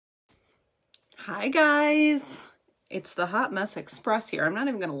Hi guys, it's the Hot Mess Express here. I'm not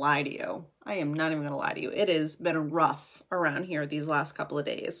even gonna lie to you. I am not even gonna lie to you. It has been rough around here these last couple of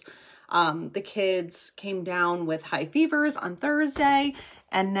days. The kids came down with high fevers on Thursday,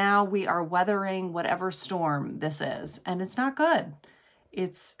 and now we are weathering whatever storm this is, and it's not good.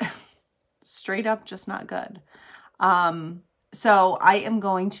 It's straight up just not good. So I am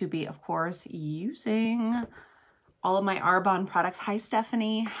going to be, of course, using all of my Arbonne products. Hi,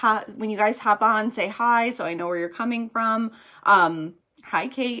 Stephanie. Hi, when you guys hop on, say hi so I know where you're coming from. Hi,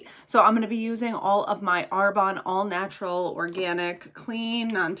 Kate. So I'm going to be using all of my Arbonne all-natural, organic, clean,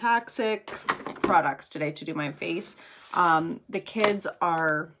 non-toxic products today to do my face. The kids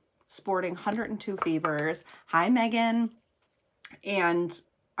are sporting 102 fevers. Hi, Megan. And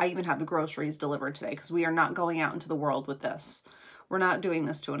I even have the groceries delivered today because we are not going out into the world with this. We're not doing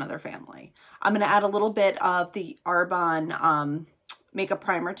this to another family. I'm going to add a little bit of the Arbonne makeup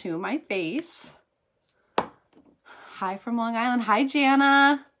primer to my face. Hi from Long Island. Hi,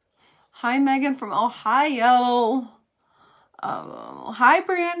 Jana. Hi, Megan from Ohio. Hi,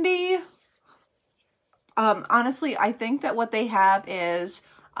 Brandy. Honestly, I think that what they have is,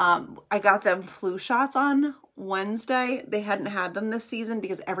 I got them flu shots on Wednesday. They hadn't had them this season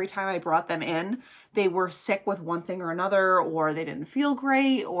because every time I brought them in, they were sick with one thing or another, or they didn't feel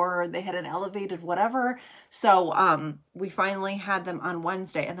great, or they had an elevated whatever. So we finally had them on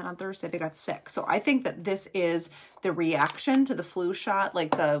Wednesday, and then on Thursday they got sick. So I think that this is the reaction to the flu shot,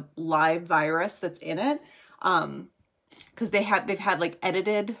 like the live virus that's in it. Because they've had like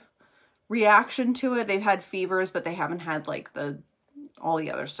edited reaction to it. They've had fevers, but they haven't had like all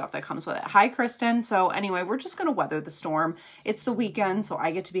the other stuff that comes with it. Hi, Kristen. So anyway, we're just going to weather the storm. It's the weekend, so I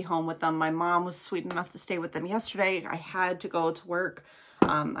get to be home with them. My mom was sweet enough to stay with them yesterday. I had to go to work.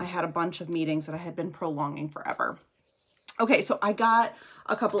 I had a bunch of meetings that I had been prolonging forever. Okay, so I got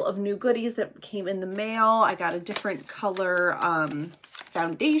a couple of new goodies that came in the mail. I got a different color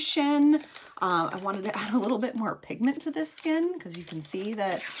foundation. I wanted to add a little bit more pigment to this skin because you can see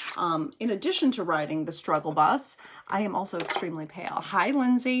that in addition to riding the struggle bus, I am also extremely pale. Hi,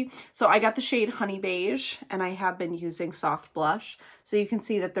 Lindsay. So I got the shade Honey Beige, and I have been using soft blush. So you can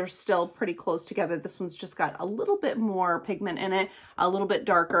see that they're still pretty close together. This one's just got a little bit more pigment in it, a little bit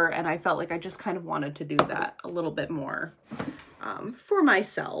darker, and I felt like I just kind of wanted to do that a little bit more for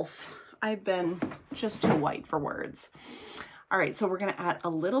myself. I've been just too white for words. All right, so we're gonna add a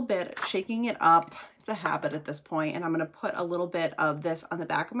little bit, shaking it up. It's a habit at this point, and I'm gonna put a little bit of this on the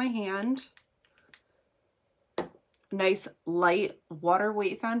back of my hand. Nice light water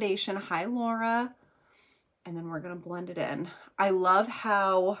weight foundation. Hi, Laura. And then we're gonna blend it in. I love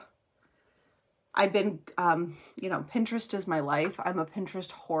how I've been, you know, Pinterest is my life. I'm a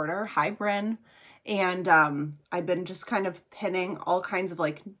Pinterest hoarder. Hi, Bryn. And I've been just kind of pinning all kinds of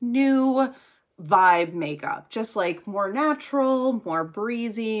like new vibe makeup, just like more natural, more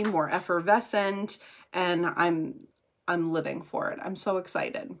breezy, more effervescent, and I'm living for it. I'm so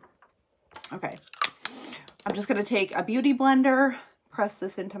excited. Okay, I'm just gonna take a beauty blender, press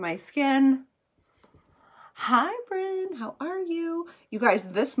this into my skin. Hi, Bryn, how are you? You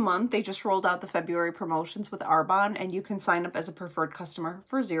guys, this month they just rolled out the February promotions with Arbonne, and you can sign up as a preferred customer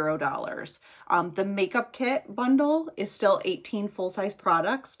for $0. The makeup kit bundle is still 18 full-size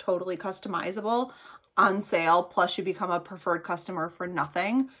products, totally customizable, on sale, plus you become a preferred customer for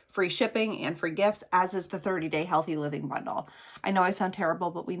nothing, free shipping and free gifts, as is the 30-day healthy living bundle. I know I sound terrible,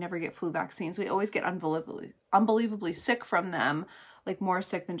 but we never get flu vaccines. We always get unbelievably sick from them. Like more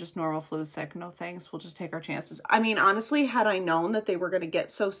sick than just normal flu sick. No thanks. We'll just take our chances. I mean, honestly, had I known that they were going to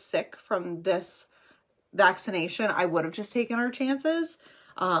get so sick from this vaccination, I would have just taken our chances.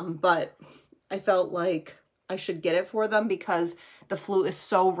 But I felt like I should get it for them because the flu is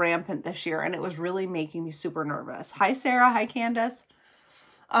so rampant this year, and it was really making me super nervous. Hi, Sarah. Hi, Candace.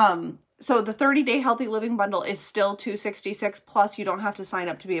 So the 30-day healthy living bundle is still $266, plus you don't have to sign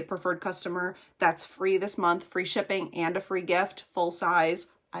up to be a preferred customer. That's free this month, free shipping and a free gift, full size.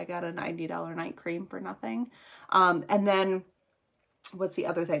 I got a $90 night cream for nothing. And then what's the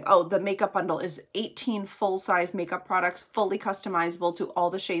other thing? Oh, the makeup bundle is 18 full-size makeup products, fully customizable to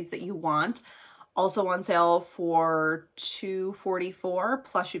all the shades that you want. Also on sale for $244,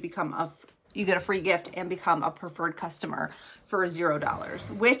 plus you get a free gift and become a preferred customer for $0,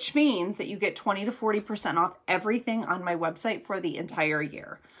 which means that you get 20 to 40% off everything on my website for the entire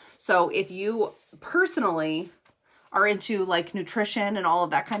year. So if you personally are into like nutrition and all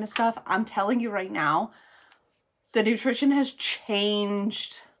of that kind of stuff, I'm telling you right now, the nutrition has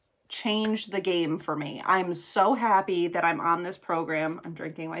changed changed the game for me. I'm so happy that I'm on this program. I'm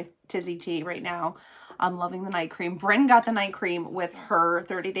drinking my Tizzy tea right now. I'm loving the night cream. Bryn got the night cream with her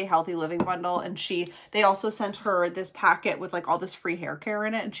 30-day healthy living bundle, and they also sent her this packet with like all this free hair care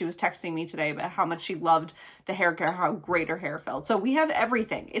in it, and she was texting me today about how much she loved the hair care, how great her hair felt. So we have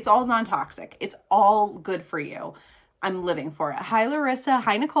everything. It's all non-toxic. It's all good for you. I'm living for it. Hi, Larissa.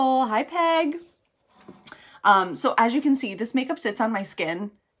 Hi, Nicole. Hi, Peg. So as you can see, this makeup sits on my skin,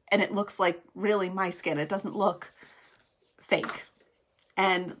 and it looks like really my skin. It doesn't look fake.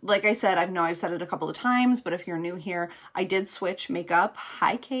 And like I said, I know I've said it a couple of times, but if you're new here, I did switch makeup.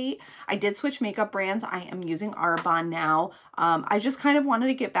 Hi, Kate. I did switch makeup brands. I am using Arbonne now. I just kind of wanted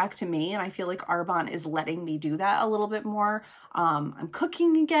to get back to me, and I feel like Arbonne is letting me do that a little bit more. I'm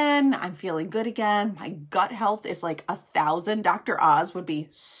cooking again. I'm feeling good again. My gut health is like 1,000. Dr. Oz would be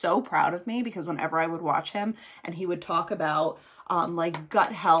so proud of me, because whenever I would watch him and he would talk about like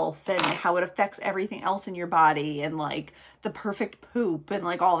gut health and how it affects everything else in your body and like the perfect poop and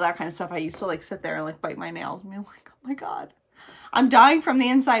like all that kind of stuff, I used to like sit there and like bite my nails and be like, oh my God, I'm dying from the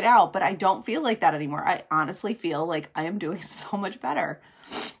inside out. But I don't feel like that anymore. I honestly feel like I am doing so much better.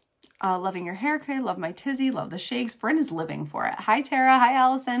 Loving your hair care. Love my Tizzy. Love the shakes. Bryn is living for it. Hi, Tara. Hi,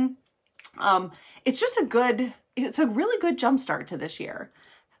 Allison. It's just it's a really good jumpstart to this year.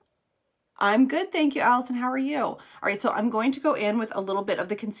 I'm good. Thank you, Allison. How are you? All right. So I'm going to go in with a little bit of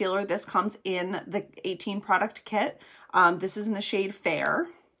the concealer. This comes in the 18 product kit. This is in the shade Fair.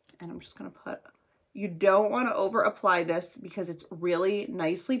 And I'm just going to put, you don't want to over apply this because it's really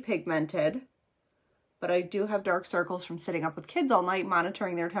nicely pigmented. But I do have dark circles from sitting up with kids all night,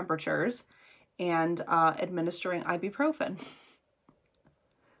 monitoring their temperatures and administering ibuprofen.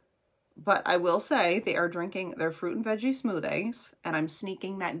 But I will say they are drinking their fruit and veggie smoothies, and I'm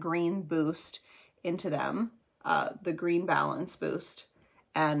sneaking that green boost into them, the green balance boost,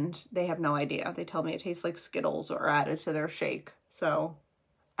 and they have no idea. They tell me it tastes like Skittles or added to their shake. So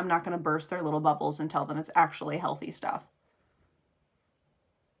I'm not going to burst their little bubbles and tell them it's actually healthy stuff.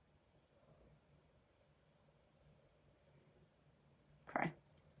 Okay.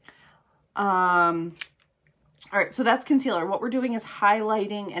 All right, so that's concealer. What we're doing is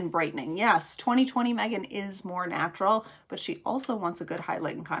highlighting and brightening. Yes, 2020 Megan is more natural, but she also wants a good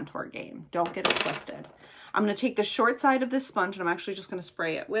highlight and contour game. Don't get it twisted. I'm going to take the short side of this sponge, and I'm actually just going to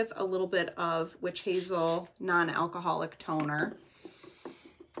spray it with a little bit of Witch Hazel non-alcoholic toner.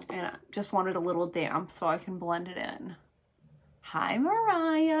 And I just want it a little damp so I can blend it in. Hi,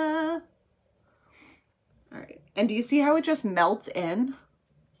 Mariah. All right, and do you see how it just melts in?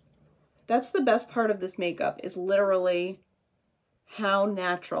 That's the best part of this makeup, is literally how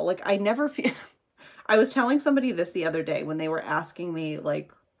natural. Like, I never feel, I was telling somebody this the other day when they were asking me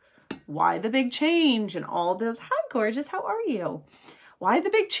like, why the big change and all this. Hi, gorgeous. How are you? Why the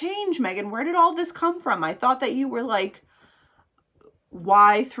big change, Megan? Where did all this come from? I thought that you were like,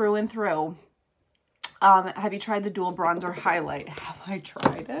 why through and through. Have you tried the dual bronzer highlight? Have I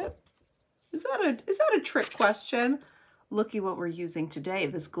tried it? Is that a trick question? Looky what we're using today.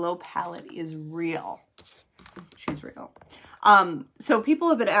 This Glow palette is real. She's real. So people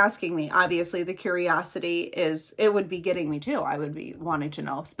have been asking me, obviously the curiosity is, it would be getting me too. I would be wanting to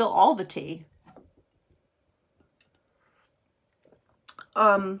know. Spill all the tea.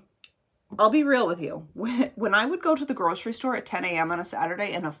 I'll be real with you. When I would go to the grocery store at 10 a.m. on a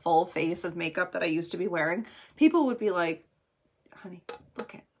Saturday in a full face of makeup that I used to be wearing, people would be like, honey,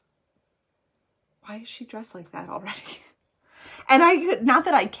 look at, why is she dressed like that already? And not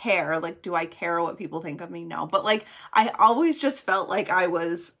that I care, like, do I care what people think of me? No, but like, I always just felt like I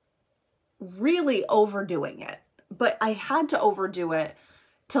was really overdoing it, but I had to overdo it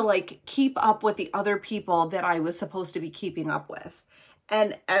to like keep up with the other people that I was supposed to be keeping up with.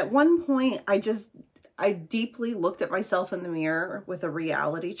 And at one point I deeply looked at myself in the mirror with a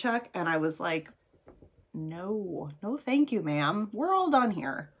reality check, and I was like, no, thank you, ma'am. We're all done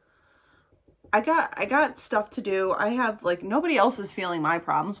here. I got stuff to do. I have, like, nobody else is feeling my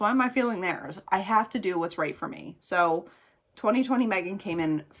problems. Why am I feeling theirs? I have to do what's right for me. So 2020 Megan came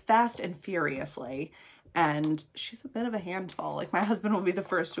in fast and furiously, and she's a bit of a handful. Like, my husband will be the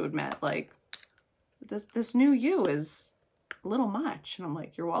first to admit, like, this new you is a little much. And I'm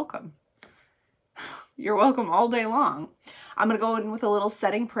like, you're welcome. You're welcome all day long. I'm going to go in with a little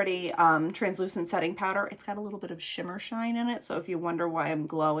Setting Pretty translucent setting powder. It's got a little bit of shimmer shine in it. So if you wonder why I'm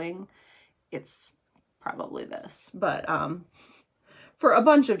glowing, it's probably this, but for a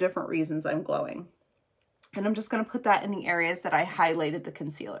bunch of different reasons I'm glowing. And I'm just going to put that in the areas that I highlighted the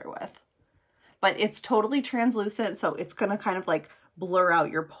concealer with. But it's totally translucent, so it's going to kind of like blur out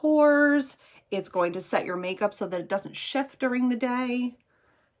your pores. It's going to set your makeup so that it doesn't shift during the day.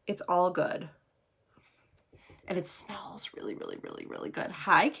 It's all good. And it smells really, really, really, really good.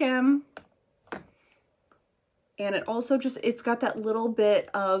 Hi, Kim. And it also just, it's got that little bit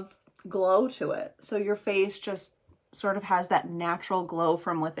of glow to it. So your face just sort of has that natural glow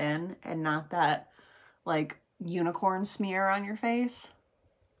from within and not that like unicorn smear on your face.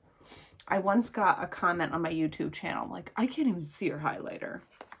 I once got a comment on my YouTube channel, like, I can't even see your highlighter.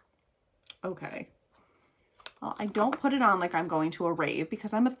 Okay. Well, I don't put it on like I'm going to a rave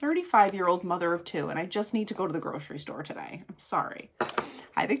because I'm a 35-year-old mother of 2 and I just need to go to the grocery store today. I'm sorry.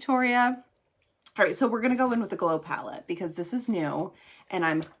 Hi, Victoria. All right, so we're going to go in with the Glow palette because this is new and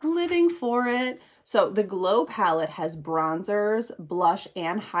I'm living for it. So the Glow palette has bronzers, blush,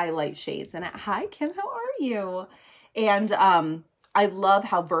 and highlight shades in it. Hi, Kim, how are you? And I love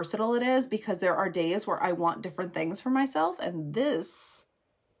how versatile it is because there are days where I want different things for myself, and this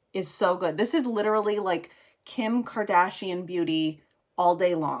is so good. This is literally like Kim Kardashian beauty all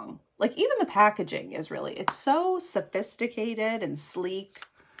day long. Like even the packaging is really, it's so sophisticated and sleek.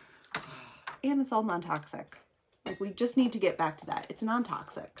 And it's all non-toxic. Like we just need to get back to that. It's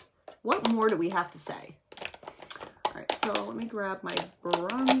non-toxic. What more do we have to say? All right, so let me grab my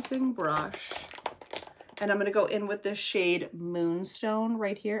bronzing brush. And I'm going to go in with this shade Moonstone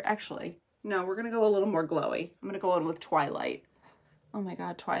right here. Actually, no, we're going to go a little more glowy. I'm going to go in with Twilight. Oh my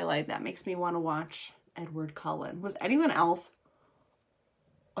God, Twilight. That makes me want to watch Edward Cullen. Was anyone else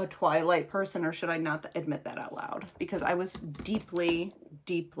a Twilight person, or should I not admit that out loud? Because I was deeply,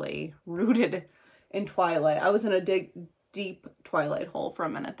 deeply rooted in Twilight. I was in a deep Twilight hole for a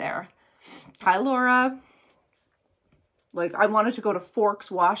minute there. Hi, Laura. Like, I wanted to go to Forks,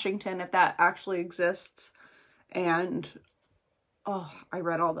 Washington, if that actually exists. And, oh, I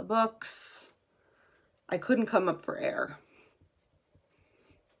read all the books. I couldn't come up for air.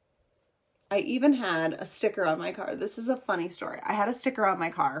 I even had a sticker on my car. This is a funny story. I had a sticker on my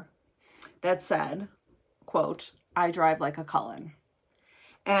car that said, quote, I drive like a Cullen.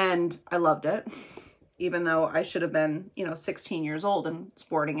 And I loved it, even though I should have been, you know, 16 years old and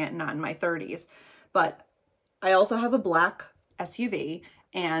sporting it, not in my 30s. But I also have a black SUV,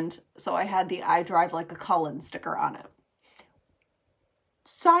 and so I had the I drive like a Cullen sticker on it.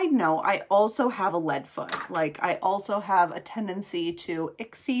 Side note, I also have a lead foot. Like, I also have a tendency to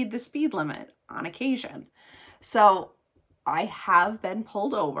exceed the speed limit on occasion. So I have been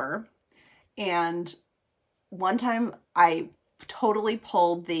pulled over, and one time I totally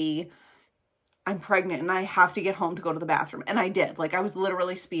pulled the I'm pregnant and I have to get home to go to the bathroom. And I did. Like, I was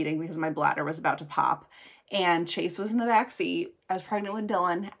literally speeding because my bladder was about to pop. And Chase was in the back seat. I was pregnant with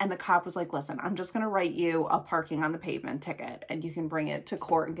Dylan. And the cop was like, listen, I'm just going to write you a parking on the pavement ticket. And you can bring it to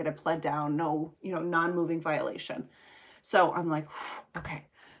court and get it pled down. No, you know, non-moving violation. So I'm like, okay.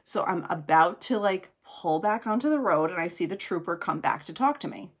 So I'm about to like pull back onto the road. And I see the trooper come back to talk to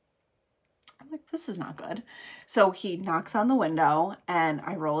me. I'm like, this is not good. So he knocks on the window and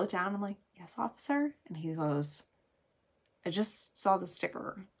I roll it down. I'm like, yes, officer. And he goes, I just saw the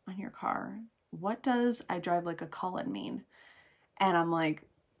sticker on your car. What does I drive like a Cullen mean? And I'm like,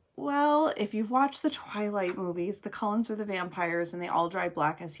 well, if you've watched the Twilight movies, the Cullens are the vampires and they all drive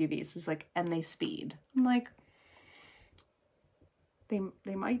black SUVs. It's like, and they speed. I'm like,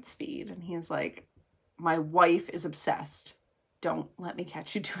 they might speed. And he's like, my wife is obsessed. Don't let me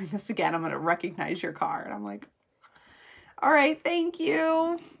catch you doing this again. I'm going to recognize your car. And I'm like, all right, thank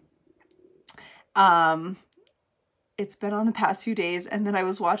you. It's been on the past few days, and then I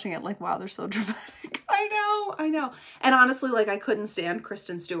was watching it like, wow, they're so dramatic. I know. And honestly, like, I couldn't stand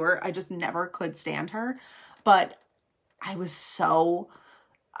Kristen Stewart. I just never could stand her. But I was so,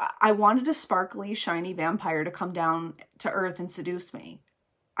 I wanted a sparkly, shiny vampire to come down to earth and seduce me.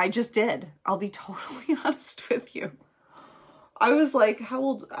 I just did. I'll be totally honest with you. I was like, how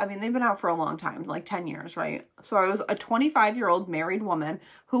old? I mean, they've been out for a long time, like 10 years, right? So I was a 25-year-old married woman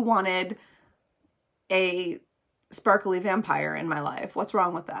who wanted a sparkly vampire in my life. What's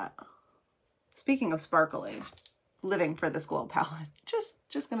wrong with that? Speaking of sparkly, living for this Glow palette.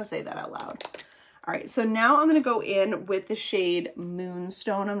 Just gonna say that out loud. All right, so now I'm gonna go in with the shade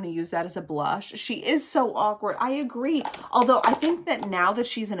Moonstone. I'm gonna use that as a blush. She is so awkward. I agree. Although I think that now that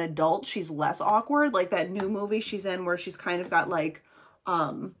she's an adult, she's less awkward. Like that new movie she's in where she's kind of got like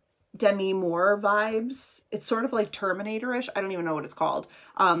Demi Moore vibes. It's sort of like Terminator-ish. I don't even know what it's called.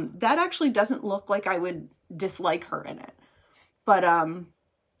 That actually doesn't look like I would dislike her in it. But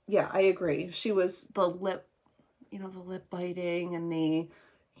yeah, I agree. She was the lip, you know, the lip biting and the,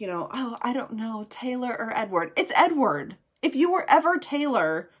 you know, oh, I don't know, Taylor or Edward. It's Edward. If you were ever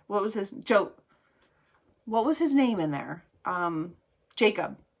Taylor, what was his what was his name in there?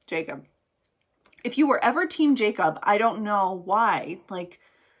 Jacob. If you were ever Team Jacob, I don't know why. Like,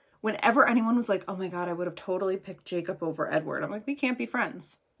 Whenever anyone was like, oh my God, I would have totally picked Jacob over Edward. I'm like, we can't be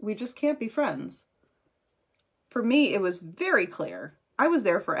friends. We just can't be friends. For me, it was very clear. I was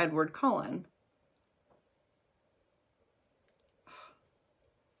there for Edward Cullen.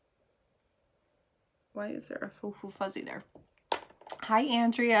 Why is there a foo-foo fuzzy there? Hi,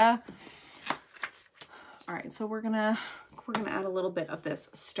 Andrea. All right, so we're gonna add a little bit of this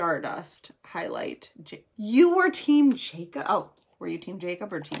Stardust highlight. You were Team Jacob. Oh, were you Team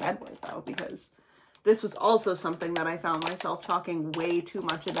Jacob or Team Edward though? Because this was also something that I found myself talking way too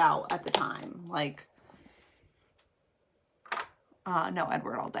much about at the time. Like, no,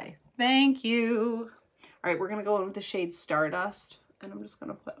 Edward all day. Thank you. All right, we're gonna go in with the shade Stardust. And I'm just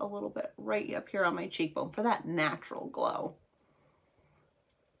going to put a little bit right up here on my cheekbone for that natural glow.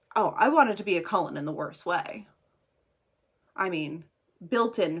 Oh, I want it to be a Cullen in the worst way. I mean,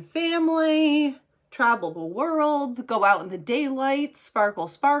 built-in family, travelable worlds, go out in the daylight, sparkle,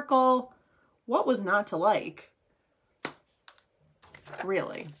 sparkle. What was not to like?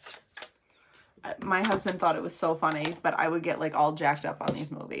 Really. My husband thought it was so funny, but I would get like all jacked up on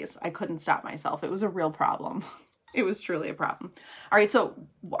these movies. I couldn't stop myself. It was a real problem. It was truly a problem. All right, so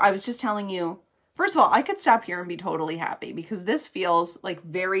I was just telling you, first of all, I could stop here and be totally happy because this feels like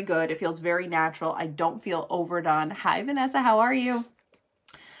very good. It feels very natural. I don't feel overdone. Hi, Vanessa, how are you?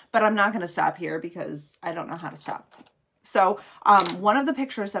 But I'm not going to stop here because I don't know how to stop. So one of the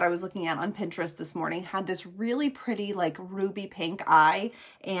pictures that I was looking at on Pinterest this morning had this really pretty like ruby pink eye,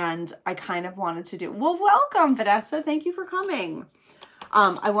 and I kind of wanted to do, well, welcome, Vanessa. Thank you for coming.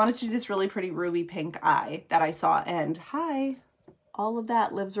 I wanted to do this really pretty ruby pink eye that I saw, and hi, all of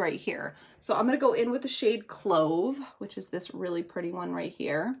that lives right here. So I'm going to go in with the shade Clove, which is this really pretty one right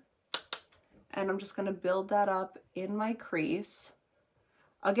here. And I'm just going to build that up in my crease.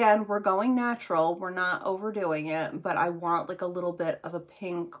 Again, we're going natural. We're not overdoing it, but I want like a little bit of a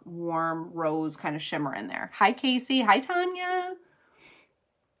pink, warm rose kind of shimmer in there. Hi, Casey. Hi, Tanya.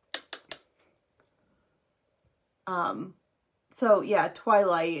 So yeah,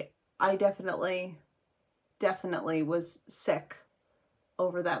 Twilight, I definitely was sick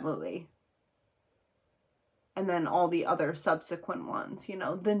over that movie. And then all the other subsequent ones, you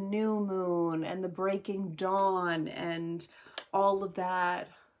know, the New Moon and the Breaking Dawn and all of that.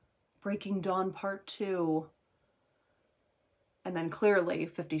 Breaking Dawn Part 2. And then clearly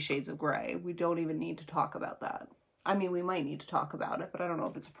 50 Shades of Grey. We don't even need to talk about that. I mean, we might need to talk about it, but I don't know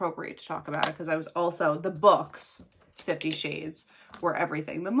if it's appropriate to talk about it because I was also, the books, 50 Shades, were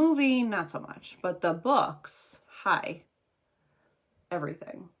everything. The movie, not so much, but the books, hi,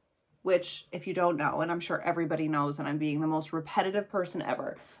 everything. Which, if you don't know, and I'm sure everybody knows, and I'm being the most repetitive person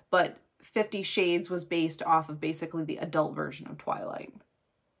ever, but 50 Shades was based off of basically the adult version of Twilight.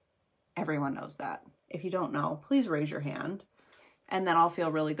 Everyone knows that. If you don't know, please raise your hand, and then I'll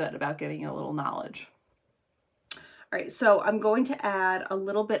feel really good about giving you a little knowledge. All right, so I'm going to add a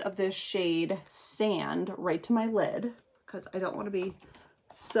little bit of this shade Sand right to my lid because I don't want to be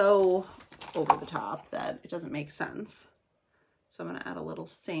so over the top that it doesn't make sense. So I'm going to add a little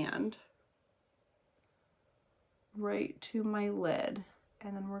sand right to my lid.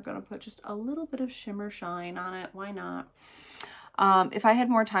 And then we're going to put just a little bit of shimmer shine on it. Why not? If I had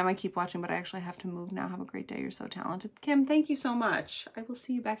more time, I'd keep watching, but I actually have to move now. Have a great day. You're so talented. Kim, thank you so much. I will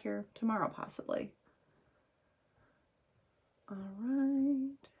see you back here tomorrow, possibly. All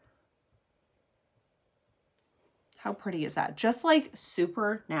right. How pretty is that? Just like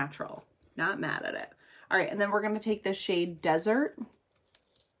super natural. Not mad at it. All right, and then we're going to take this shade Desert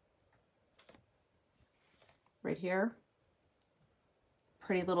right here.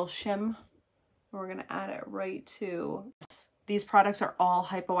 Pretty little shim. And we're going to add it right to this. These products are all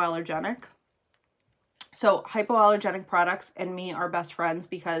hypoallergenic. So hypoallergenic products and me are best friends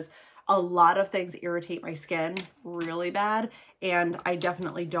because a lot of things irritate my skin really bad, and I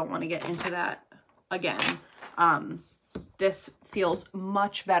definitely don't want to get into that again. This feels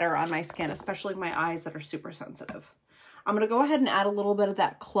much better on my skin, especially my eyes that are super sensitive. I'm going to go ahead and add a little bit of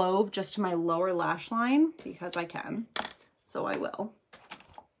that Clove just to my lower lash line because I can, so I will.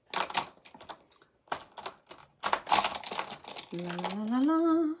 La, la, la,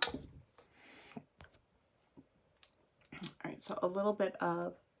 la. All right, so a little bit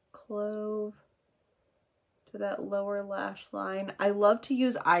of Clove to that lower lash line. I love to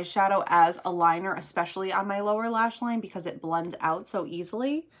use eyeshadow as a liner, especially on my lower lash line because it blends out so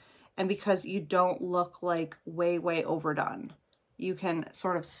easily and because you don't look like way, way overdone. You can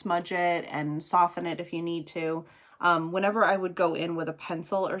sort of smudge it and soften it if you need to. Whenever I would go in with a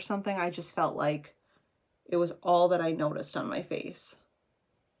pencil or something, I just felt like it was all that I noticed on my face.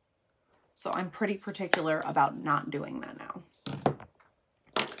 So I'm pretty particular about not doing that now.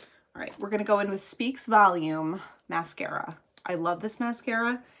 All right, we're gonna go in with Speaks Volume mascara. I love this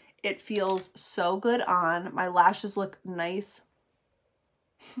mascara. It feels so good on. My lashes look nice.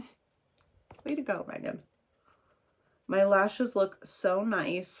 Way to go, Megan. My lashes look so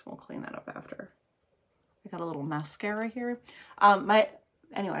nice. We'll clean that up after. I got a little mascara here.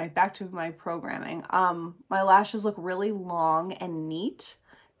 Anyway, back to my programming. My lashes look really long and neat.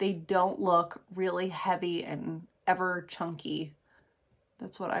 They don't look really heavy and ever chunky.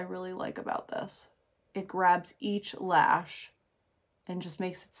 That's what I really like about this. It grabs each lash and just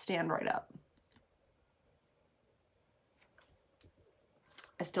makes it stand right up.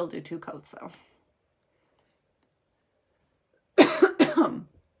 I still do 2 coats though. All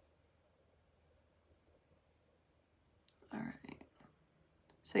right.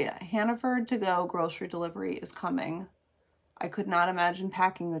 So yeah, Hannaford to go grocery delivery is coming. I could not imagine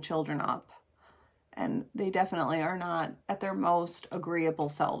packing the children up. And they definitely are not at their most agreeable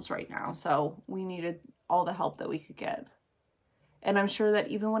selves right now. So we needed all the help that we could get. And I'm sure that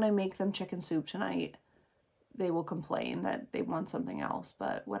even when I make them chicken soup tonight, they will complain that they want something else,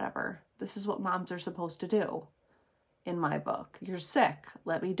 but whatever. This is what moms are supposed to do in my book. You're sick.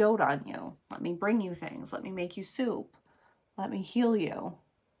 Let me dote on you. Let me bring you things. Let me make you soup. Let me heal you.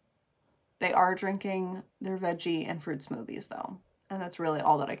 They are drinking their veggie and fruit smoothies though. And that's really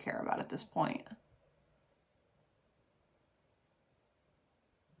all that I care about at this point.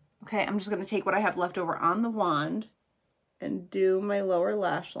 Okay, I'm just going to take what I have left over on the wand and do my lower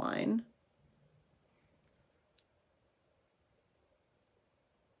lash line.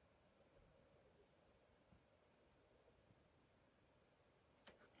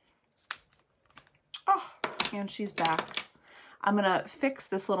 Oh, and she's back. I'm going to fix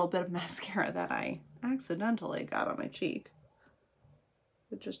this little bit of mascara that I accidentally got on my cheek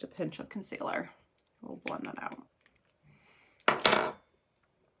with just a pinch of concealer. We'll blend that out.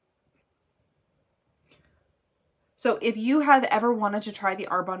 So if you have ever wanted to try the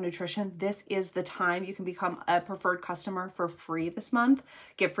Arbonne Nutrition, this is the time. You can become a preferred customer for free this month.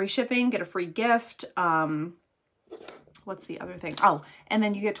 Get free shipping, get a free gift. What's the other thing? Oh, and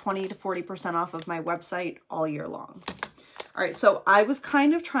then you get 20 to 40% off of my website all year long. All right, so I was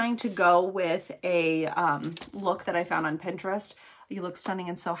kind of trying to go with a look that I found on Pinterest. You look stunning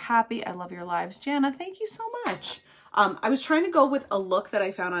and so happy. I love your lives, Jana. Thank you so much. I was trying to go with a look that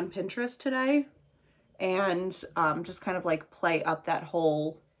I found on Pinterest today. And just kind of like play up that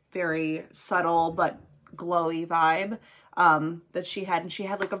whole very subtle but glowy vibe that she had. And she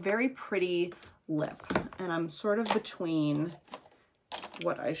had like a very pretty lip. And I'm sort of between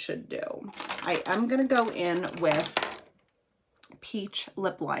what I should do. I am going to go in with Peach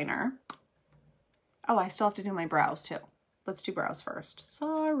lip liner. Oh, I still have to do my brows too. Let's do brows first.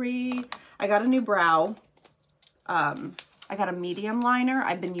 Sorry. I got a new brow. I got a medium liner.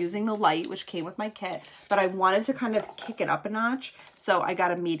 I've been using the light, which came with my kit, but I wanted to kind of kick it up a notch. So I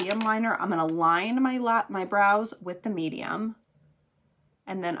got a medium liner. I'm going to line my brows with the medium,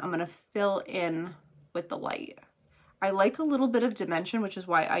 and then I'm going to fill in with the light. I like a little bit of dimension, which is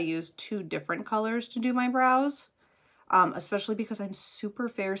why I use 2 different colors to do my brows, especially because I'm super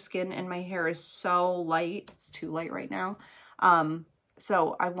fair skin and my hair is so light. It's too light right now.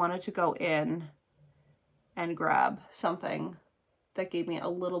 So I wanted to go in and grab something that gave me a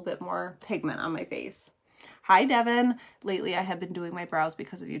little bit more pigment on my face. Hi, Devin. Lately, I have been doing my brows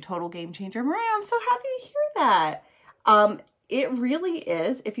because of you. Total game changer. Mariah, I'm so happy to hear that. It really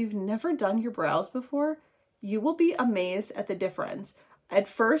is. If you've never done your brows before, you will be amazed at the difference. At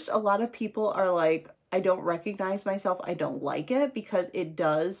first, a lot of people are like, I don't recognize myself. I don't like it because it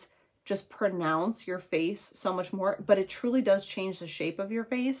does just pronounce your face so much more, but it truly does change the shape of your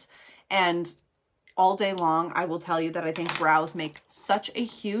face. And all day long, I will tell you that I think brows make such a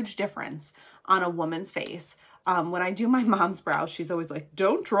huge difference on a woman's face. When I do my mom's brows, she's always like,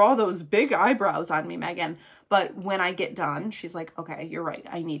 don't draw those big eyebrows on me, Megan. But when I get done, she's like, okay, you're right.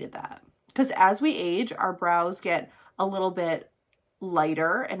 I needed that. Because as we age, our brows get a little bit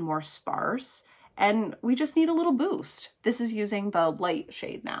lighter and more sparse, and we just need a little boost. This is using the light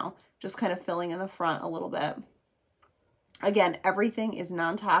shade now, just kind of filling in the front a little bit. Again, everything is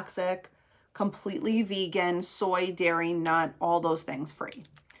non-toxic, completely vegan, soy, dairy, nut, all those things free.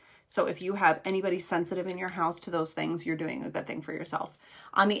 So if you have anybody sensitive in your house to those things, you're doing a good thing for yourself.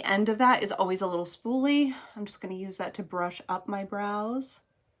 On the end of that is always a little spoolie. I'm just going to use that to brush up my brows.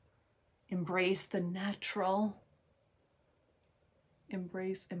 Embrace the natural.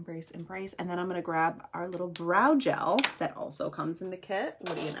 Embrace, embrace, embrace. And then I'm going to grab our little brow gel that also comes in the kit.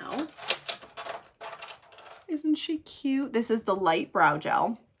 What do you know? Isn't she cute? This is the light brow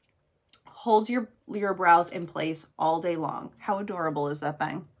gel. Holds your brows in place all day long. How adorable is that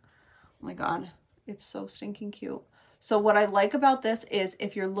thing? Oh my God, it's so stinking cute. So what I like about this is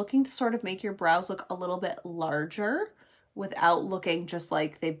if you're looking to sort of make your brows look a little bit larger without looking just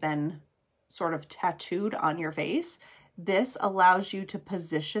like they've been sort of tattooed on your face, this allows you to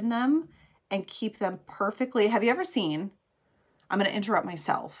position them and keep them perfectly. Have you ever seen, I'm going to interrupt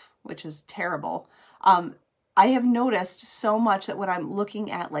myself, which is terrible. I have noticed so much that when I'm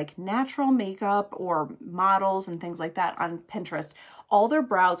looking at like natural makeup or models and things like that on Pinterest, all their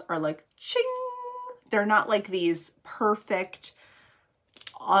brows are like ching. They're not like these perfect,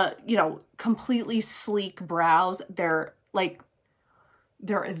 you know, completely sleek brows. They're like,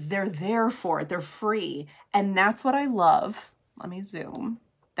 they're there for it. They're free. And that's what I love. Let me zoom.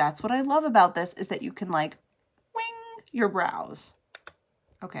 That's what I love about this is that you can like wing your brows.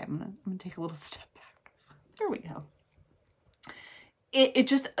 Okay, I'm gonna take a little step back. There we go. It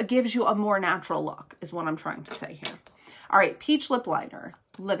just gives you a more natural look is what I'm trying to say here. All right, peach lip liner,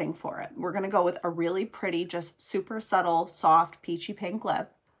 living for it. We're gonna go with a really pretty, just super subtle, soft, peachy pink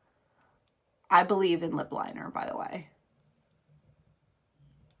lip. I believe in lip liner, by the way.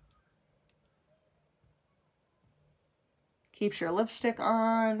 Keeps your lipstick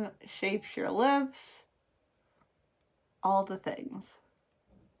on, shapes your lips, all the things.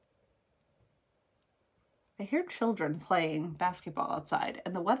 I hear children playing basketball outside,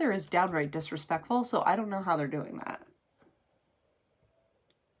 and the weather is downright disrespectful, so I don't know how they're doing that.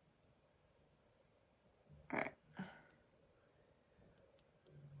 All right.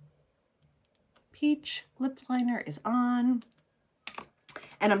 Peach lip liner is on.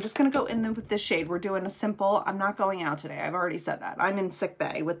 And I'm just going to go in with this shade. We're doing a simple, I'm not going out today. I've already said that. I'm in sick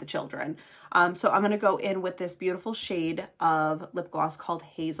bay with the children. So I'm going to go in with this beautiful shade of lip gloss called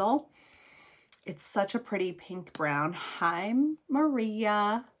Hazel. It's such a pretty pink brown. Hi,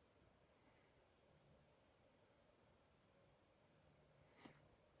 Maria.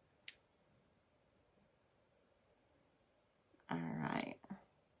 All right.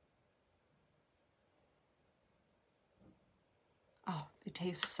 Oh, it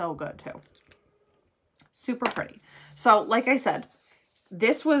tastes so good too. Super pretty. So like I said,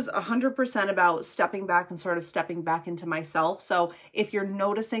 this was 100% about stepping back and sort of stepping back into myself. So if you're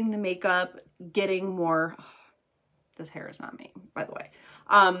noticing the makeup getting more, this hair is not me, by the way.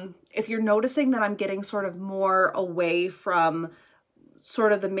 If you're noticing that I'm getting sort of more away from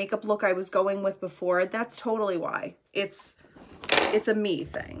sort of the makeup look I was going with before, that's totally why. It's a me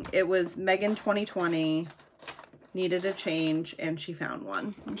thing. It was Megan 2020 needed a change and she found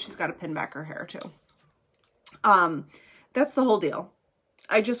one. And she's got to pin back her hair too. That's the whole deal.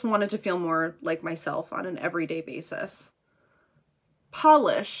 I just wanted to feel more like myself on an everyday basis.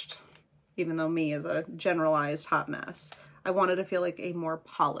 Polished, even though me is a generalized hot mess, I wanted to feel like a more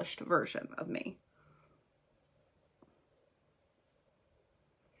polished version of me.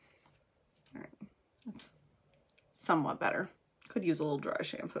 All right, that's somewhat better. Could use a little dry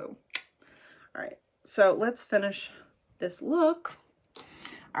shampoo. All right, so let's finish this look.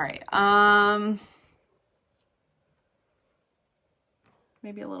 All right,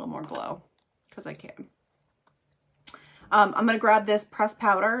 maybe a little more glow because I can. I'm going to grab this pressed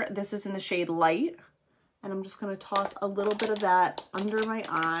powder. This is in the shade Light. And I'm just going to toss a little bit of that under my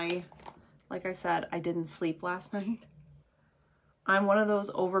eye. Like I said, I didn't sleep last night. I'm one of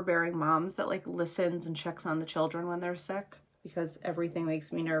those overbearing moms that like listens and checks on the children when they're sick because everything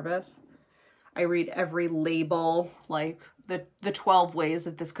makes me nervous. I read every label, like the 12 ways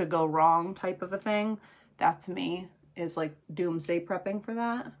that this could go wrong type of a thing. That's me, is like doomsday prepping for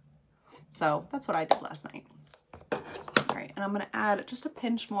that. So that's what I did last night. All right, and I'm gonna add just a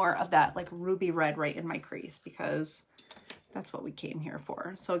pinch more of that like ruby red right in my crease because that's what we came here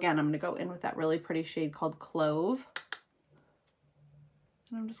for. So again, I'm gonna go in with that really pretty shade called Clove.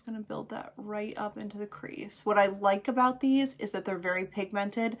 And I'm just gonna build that right up into the crease. What I like about these is that they're very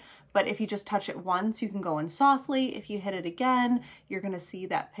pigmented, but if you just touch it once, you can go in softly. If you hit it again, you're gonna see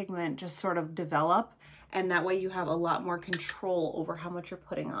that pigment just sort of develop. And that way you have a lot more control over how much you're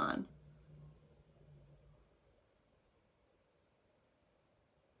putting on.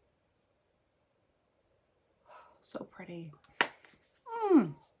 So pretty.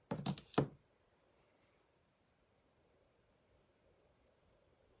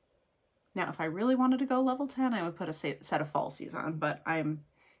 Now, if I really wanted to go level 10, I would put a set of falsies on, but I'm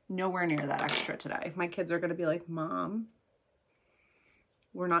nowhere near that extra today. My kids are going to be like, Mom,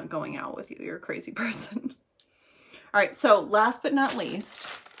 we're not going out with you. You're a crazy person. All right, so last but not least,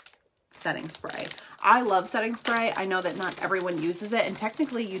 setting spray. I love setting spray. I know that not everyone uses it, and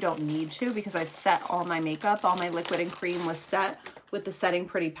technically you don't need to because I've set all my makeup. All my liquid and cream was set with the Setting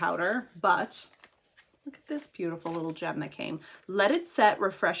Pretty powder, but Look at this beautiful little gem that came. Let It Set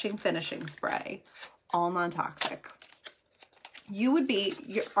Refreshing Finishing Spray. All non-toxic.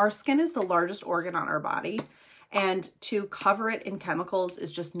 Our skin is the largest organ on our body, and to cover it in chemicals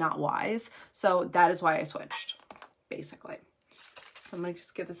is just not wise. So that is why I switched, basically. So I'm going to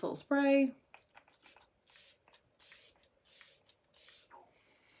just give this a little spray.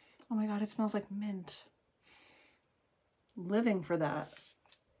 Oh my God, it smells like mint. Living for that.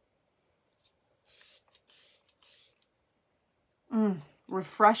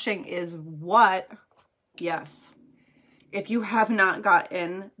 Refreshing is what? Yes. If you have not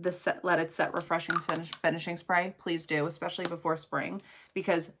gotten the Let It Set Refreshing Finishing Spray, please do, especially before spring,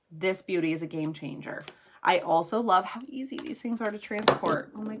 because this beauty is a game changer. I also love how easy these things are to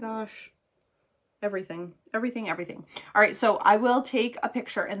transport. Oh my gosh. Everything, everything, everything. All right, so I will take a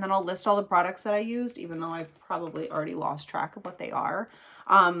picture and then I'll list all the products that I used, even though I've probably already lost track of what they are.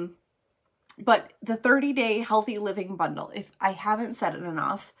 But the 30-day healthy living bundle, if I haven't said it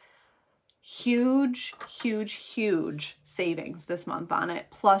enough, huge, huge, huge savings this month on it.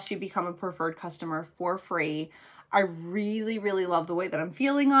 Plus you become a preferred customer for free. I really, really love the way that I'm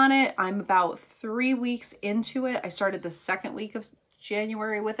feeling on it. I'm about 3 weeks into it. I started the second week of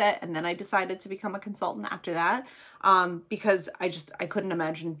January with it, and then I decided to become a consultant after that, because I couldn't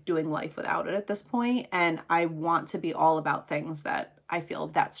imagine doing life without it at this point, and I want to be all about things that I feel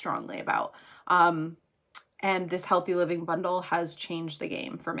that strongly about. And this healthy living bundle has changed the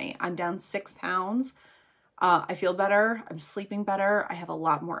game for me. I'm down 6 pounds. I feel better. I'm sleeping better. I have a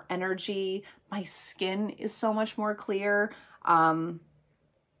lot more energy. My skin is so much more clear.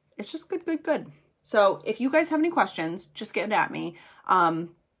 It's just good, good, good. So if you guys have any questions, just get it at me.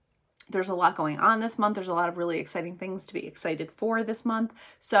 There's a lot going on this month. There's a lot of really exciting things to be excited for this month.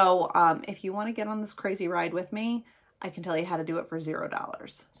 So if you want to get on this crazy ride with me, I can tell you how to do it for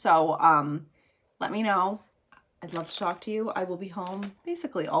 $0. So let me know. I'd love to talk to you. I will be home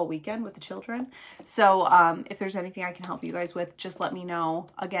basically all weekend with the children. So if there's anything I can help you guys with, just let me know.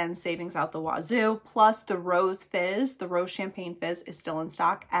 Again, savings out the wazoo. Plus the Rose Fizz, the Rose Champagne Fizz is still in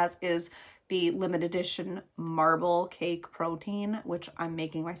stock, as is the limited edition marble cake protein, which I'm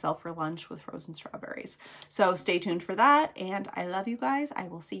making myself for lunch with frozen strawberries. So stay tuned for that. And I love you guys. I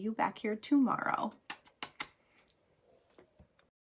will see you back here tomorrow.